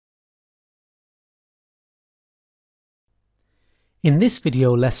In this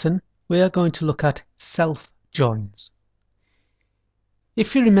video lesson, we are going to look at self-joins.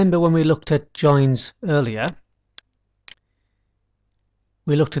 If you remember when we looked at joins earlier,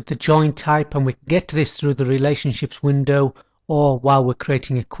 we looked at the join type, and we can get to this through the relationships window or while we're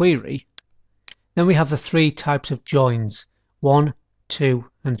creating a query. Then we have the three types of joins, 1, 2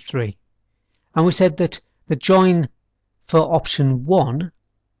 and 3. And we said that the join for option 1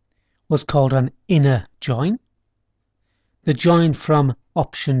 was called an inner join. The join from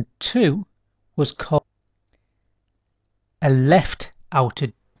option 2 was called a left outer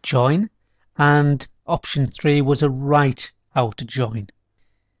join, and option 3 was a right outer join.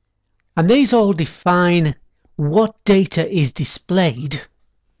 And these all define what data is displayed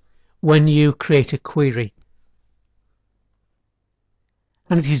when you create a query.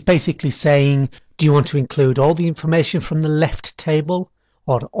 And it is basically saying, do you want to include all the information from the left table,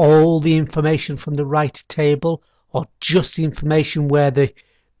 or all the information from the right table, or just the information where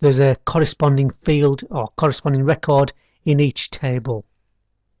there's a corresponding field or corresponding record in each table.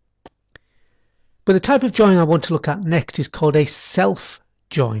 But the type of join I want to look at next is called a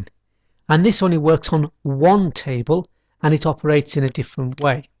self-join, and this only works on one table and it operates in a different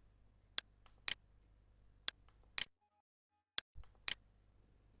way.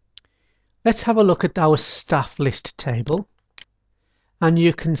 Let's have a look at our staff list table, and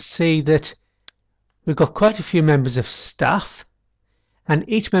you can see that we've got quite a few members of staff, and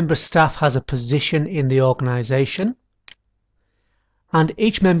each member of staff has a position in the organisation, and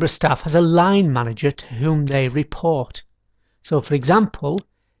each member of staff has a line manager to whom they report. So for example,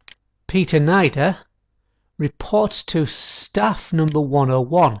 Peter Nider reports to staff number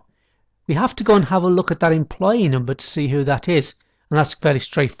 101. We have to go and have a look at that employee number to see who that is, and that's fairly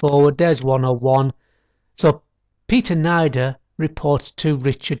straightforward. There's 101. So Peter Nider reports to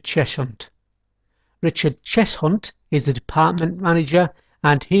Richard Cheshunt. Richard Cheshunt is the department manager,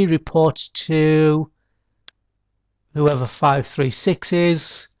 and he reports to whoever 536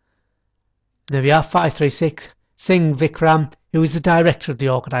 is. There we are, 536, Singh Vikram, who is the director of the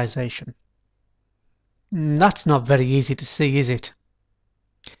organisation. That's not very easy to see, is it?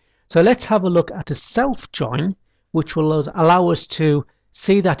 So let's have a look at a self-join, which will allow us to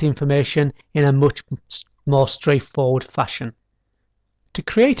see that information in a much more straightforward fashion. To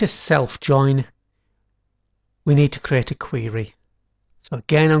create a self-join, we need to create a query. So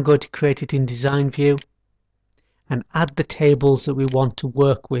again, I'm going to create it in Design View and add the tables that we want to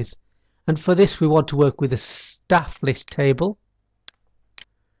work with. And for this, we want to work with a staff list table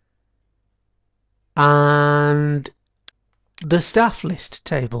and the staff list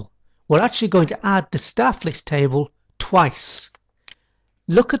table. We're actually going to add the staff list table twice.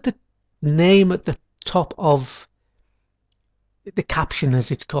 Look at the name at the top of the caption, as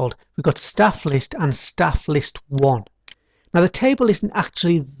it's called. We've got staff list and staff list 1. Now the table isn't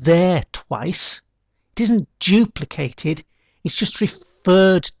actually there twice. It isn't duplicated. It's just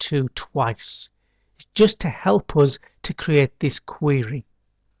referred to twice. It's just to help us to create this query.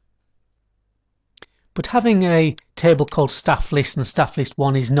 But having a table called staff list and staff list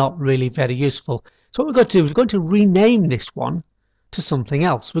 1 is not really very useful. So what we're going to do is we're going to rename this one to something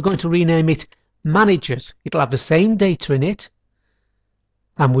else. We're going to rename it managers. It'll have the same data in it,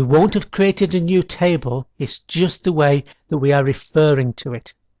 and we won't have created a new table. It's just the way that we are referring to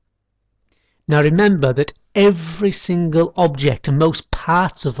it. Now remember that every single object and most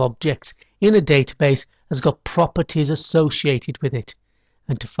parts of objects in a database has got properties associated with it.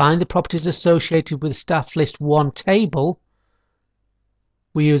 And to find the properties associated with the staff list 1 table,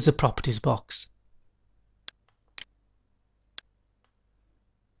 we use the properties box.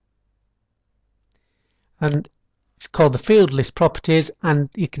 And it's called the field list properties, and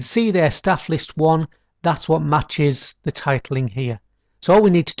you can see there staff list 1, that's what matches the titling here. So all we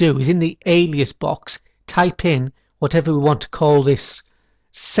need to do is in the alias box type in whatever we want to call this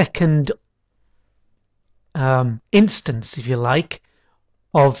second instance, if you like,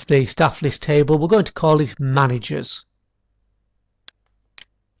 of the staff list table. We're going to call it managers.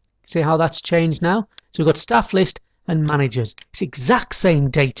 See how that's changed now? So we've got staff list and managers. It's the exact same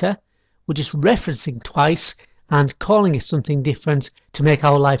data. We're just referencing twice and calling it something different to make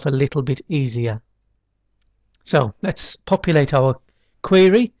our life a little bit easier. So let's populate our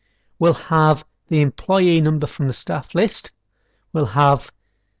query. We'll have the employee number from the staff list. We'll have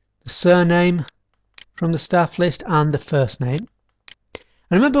the surname from the staff list and the first name.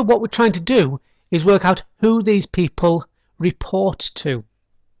 And remember, what we're trying to do is work out who these people report to.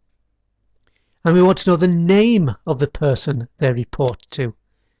 And we want to know the name of the person they report to.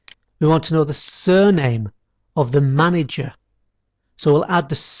 We want to know the surname of the manager. So we'll add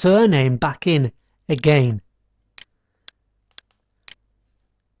the surname back in again.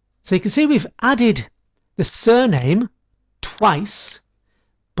 So you can see we've added the surname twice,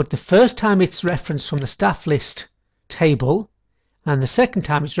 but the first time it's referenced from the staff list table, and the second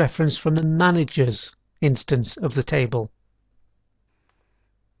time it's referenced from the manager's instance of the table.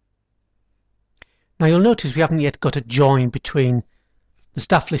 Now you'll notice we haven't yet got a join between the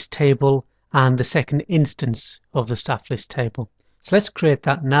staff list table and the second instance of the staff list table. So let's create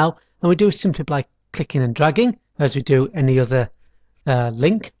that now, and we do it simply by clicking and dragging as we do any other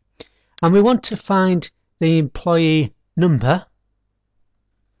link. And we want to find the employee number,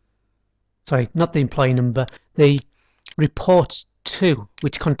 sorry, not the employee number, the reports to,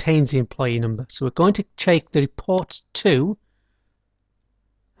 which contains the employee number. So we're going to take the reports to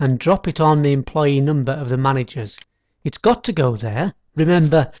and drop it on the employee number of the managers. It's got to go there.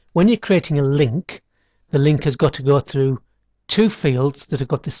 Remember, when you're creating a link, the link has got to go through two fields that have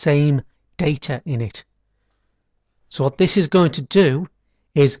got the same data in it. So what this is going to do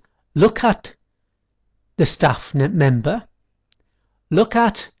is look at the staff member, look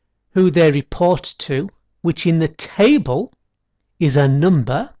at who they report to, which in the table is a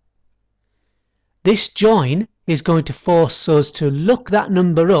number. This join is going to force us to look that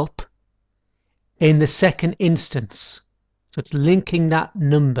number up in the second instance. So it's linking that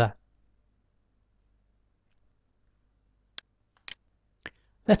number.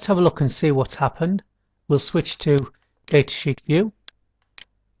 Let's have a look and see what's happened. We'll switch to Datasheet view.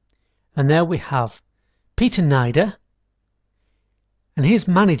 And there we have Peter Nider, and his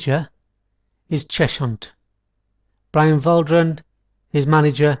manager is Cheshunt. Brian Valdron, his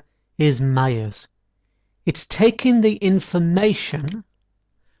manager is Myers. It's taking the information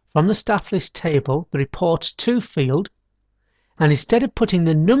from the staff list table, the reports to field, and instead of putting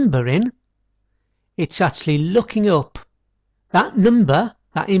the number in, it's actually looking up that number,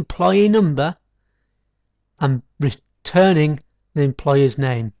 that employee number, and returning the employer's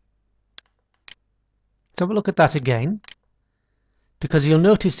name. Let's have a look at that again, because you'll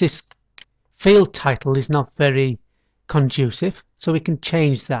notice this field title is not very conducive, so we can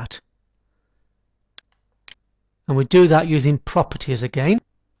change that. And we do that using properties again.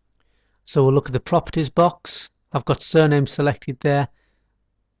 So we'll look at the properties box. I've got surname selected there.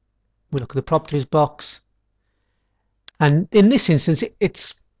 We look at the properties box, and in this instance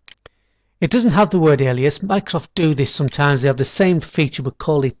it doesn't have the word alias. Microsoft do this sometimes. They have the same feature but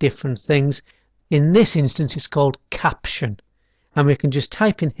call it different things. In this instance it's called caption, and we can just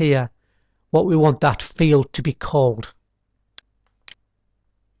type in here what we want that field to be called,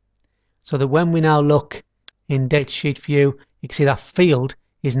 so that when we now look in Datasheet view, you can see that field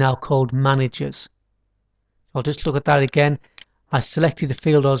is now called managers. I'll just look at that again. I selected the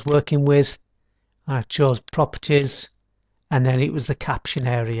field I was working with, and I chose properties, and then it was the caption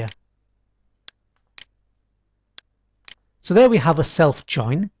area. So there we have a self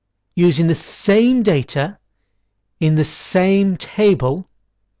join using the same data in the same table.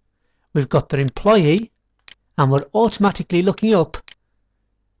 We've got their employee, and we're automatically looking up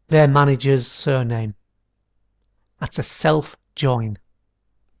their manager's surname. That's a self join.